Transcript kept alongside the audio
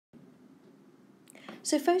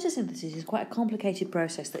So photosynthesis is quite a complicated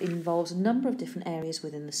process that involves a number of different areas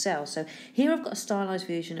within the cell. So here I've got a stylized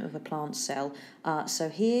version of a plant cell. So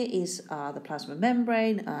here is the plasma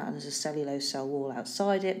membrane, and there's a cellulose cell wall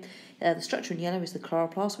outside it. The structure in yellow is the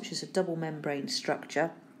chloroplast, which is a double membrane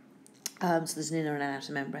structure. So there's an inner and an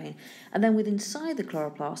outer membrane. And then within inside the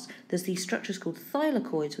chloroplast, there's these structures called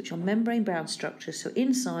thylakoids, which are membrane-bound structures. So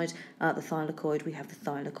inside the thylakoid, we have the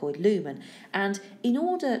thylakoid lumen. And in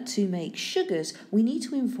order to make sugars, we need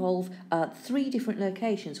to involve three different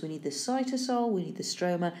locations. We need the cytosol, we need the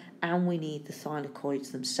stroma, and we need the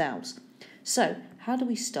thylakoids themselves. So how do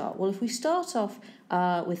we start? Well, if we start off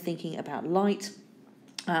with thinking about light,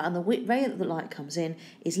 and the way that the light comes in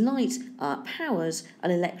is light powers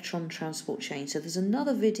an electron transport chain. So there's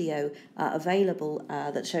another video available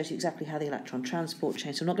that shows you exactly how the electron transport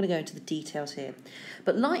chain. So I'm not going to go into the details here.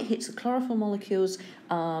 But light hits the chlorophyll molecules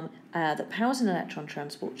that powers an electron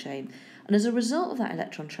transport chain. And as a result of that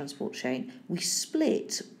electron transport chain, we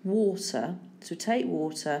split water. So we take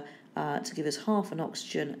water to give us half an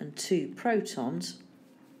oxygen and 2 protons.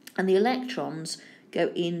 And the electrons go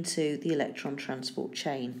into the electron transport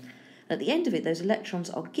chain. And at the end of it, those electrons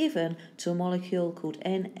are given to a molecule called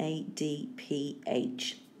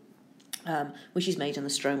NADPH, which is made on the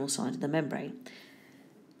stromal side of the membrane.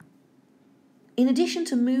 In addition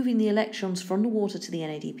to moving the electrons from the water to the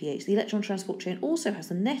NADPH, the electron transport chain also has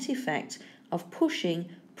the net effect of pushing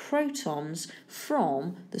protons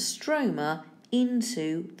from the stroma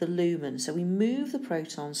into the lumen. So we move the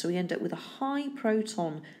protons, so we end up with a high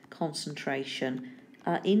proton concentration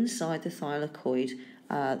inside the thylakoid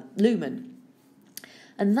lumen.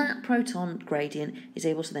 And that proton gradient is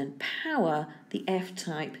able to then power the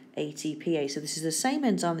F-type ATPase. So this is the same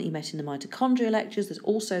enzyme that you met in the mitochondria lectures. There's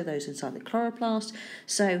also those inside the chloroplast.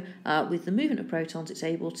 So with the movement of protons, it's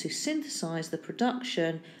able to synthesize the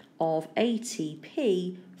production of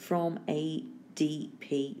ATP from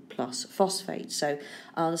ADP plus phosphate. So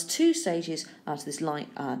there's 2 stages to this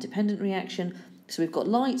light-dependent reaction. So we've got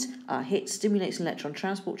light stimulates an electron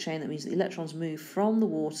transport chain. That means the electrons move from the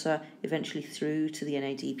water eventually through to the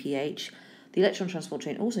NADPH. The electron transport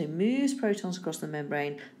chain also moves protons across the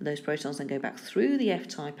membrane, and those protons then go back through the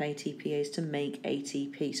F-type ATPase to make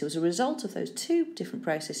ATP. So as a result of those 2 different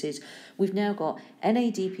processes, we've now got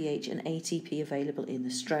NADPH and ATP available in the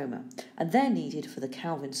stroma, and they're needed for the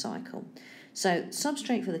Calvin cycle. So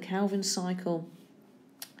substrate for the Calvin cycle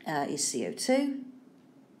is CO2.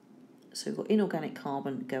 So we've got inorganic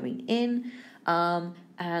carbon going in, and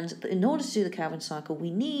in order to do the Calvin cycle,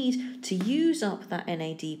 we need to use up that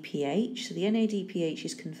NADPH. So the NADPH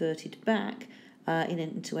is converted back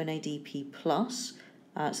into NADP+.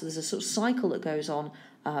 So there's a sort of cycle that goes on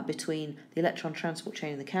between the electron transport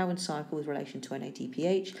chain and the Calvin cycle with relation to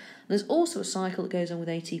NADPH. And there's also a cycle that goes on with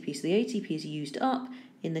ATP. So the ATP is used up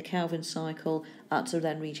in the Calvin cycle to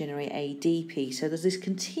then regenerate ADP. So there's this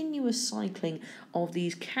continuous cycling of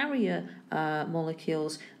these carrier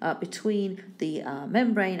molecules between the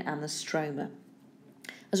membrane and the stroma.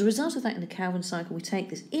 As a result of that, in the Calvin cycle, we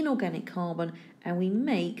take this inorganic carbon and we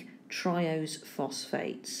make triose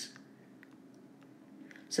phosphates.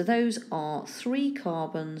 So those are 3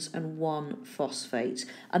 carbons and 1 phosphate,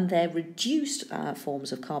 and they're reduced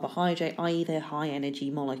forms of carbohydrate, i.e. they're high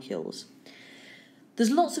energy molecules. There's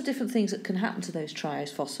lots of different things that can happen to those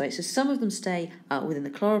triose phosphates. So some of them stay within the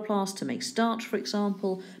chloroplast to make starch, for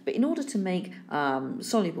example. But in order to make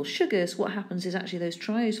soluble sugars, what happens is actually those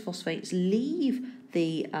triose phosphates leave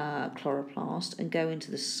the chloroplast and go into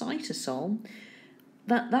the cytosol.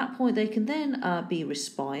 At that point, they can then be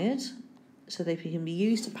respired, so they can be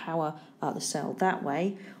used to power the cell that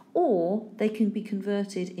way, or they can be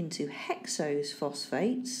converted into hexose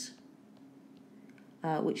phosphates,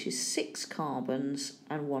 which is 6 carbons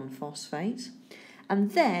and 1 phosphate.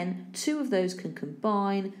 And then 2 of those can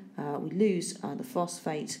combine. We lose the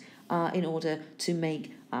phosphate in order to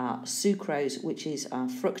make sucrose, which is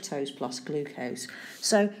fructose plus glucose.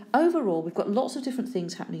 So overall, we've got lots of different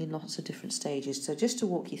things happening in lots of different stages. So just to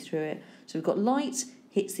walk you through it, so we've got light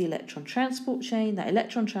hits the electron transport chain. That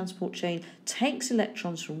electron transport chain takes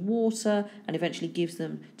electrons from water and eventually gives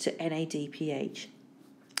them to NADPH.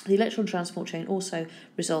 The electron transport chain also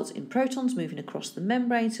results in protons moving across the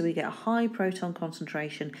membrane, so we get a high proton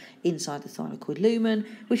concentration inside the thylakoid lumen,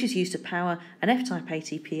 which is used to power an F-type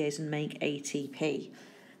ATPase and make ATP.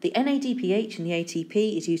 The NADPH and the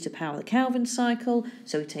ATP is used to power the Calvin cycle,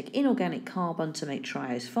 so we take inorganic carbon to make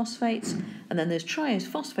triose phosphates, and then those triose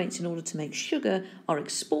phosphates, in order to make sugar, are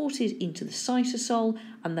exported into the cytosol,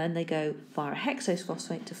 and then they go via a hexose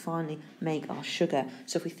phosphate to finally make our sugar.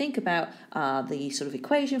 So if we think about the sort of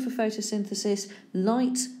equation for photosynthesis,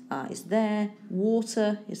 light is there,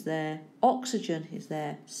 water is there, oxygen is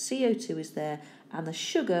there, CO2 is there, and the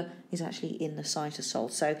sugar is actually in the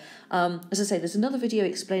cytosol. So, as I say, there's another video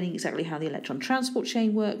explaining exactly how the electron transport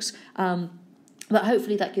chain works, but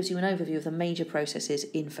hopefully that gives you an overview of the major processes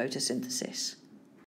in photosynthesis.